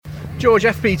George,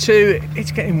 FP2,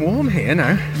 it's getting warm here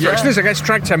now. Yeah. Thruxton, I guess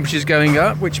track temperature's going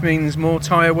up, which means more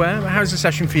tyre wear. How's the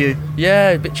session for you? Yeah,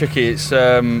 a bit tricky. It's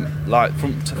like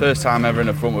the first time ever in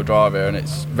a front wheel drive here, and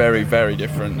it's very, very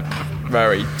different.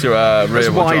 Very to a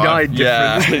rear wheel drive. Wide-eyed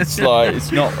different. Yeah, it's like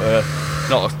it's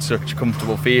not such a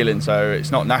comfortable feeling, so it's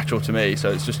not natural to me.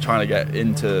 So it's just trying to get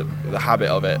into the habit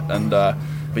of it. And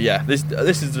but yeah, this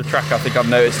is the track I think I've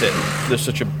noticed it. There's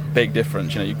such a big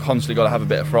difference. You constantly got to have a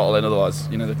bit of throttle in, otherwise,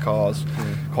 the car's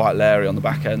quite leery on the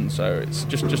back end. So it's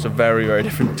just a very, very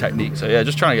different technique. So yeah,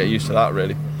 just trying to get used to that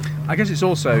really. I guess it's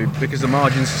also because the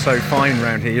margins are so fine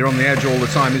around here. You're on the edge all the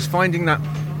time. Is finding that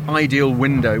ideal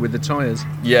window with the tyres?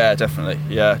 Yeah, definitely.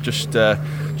 Yeah, just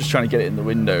trying to get it in the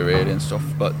window really and stuff.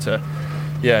 But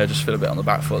yeah, I just feel a bit on the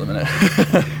back foot at the minute.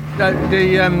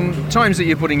 The times that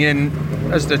you're putting in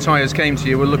as the tyres came to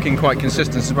you were looking quite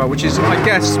consistent as well, which is, I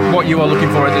guess, what you are looking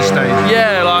for at this stage.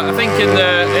 Yeah, like I think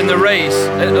in the race,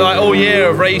 like all year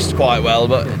I've raced quite well,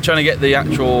 but trying to get the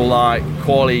actual like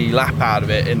quality lap out of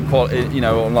it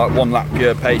on like one lap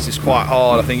pure pace is quite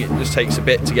hard. I think it just takes a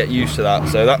bit to get used to that.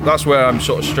 So that's where I'm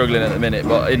sort of struggling at the minute.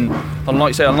 But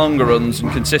on longer runs and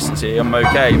consistency, I'm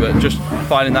okay. But just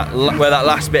finding where that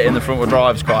last bit in the front wheel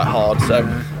drive is quite hard.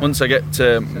 So once I get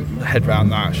to head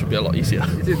round that, it should be a lot easier.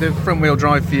 The front wheel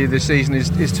drive for you this season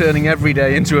is turning every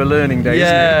day into a learning day.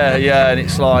 Yeah, isn't it? yeah, and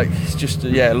it's just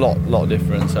a lot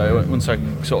different. So once I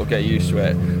sort of get used to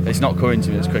it, it's not coming to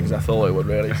me as quick as I thought it would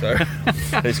really. So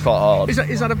it's quite hard. Is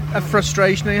that a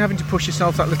frustration? Are you having to push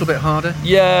yourself that little bit harder?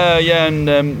 Yeah, and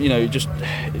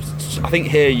I think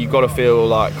here you've got to feel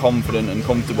like confident and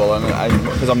comfortable, and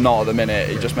because I'm not at the minute,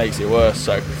 it just makes it worse.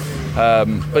 So.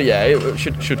 But yeah, it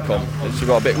should come. We've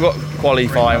got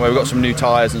qualifying where we've got some new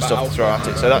tyres and stuff to throw at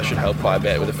it, so that should help quite a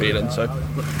bit with the feeling. So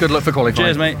good luck for qualifying.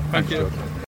 Cheers, mate. Thank you.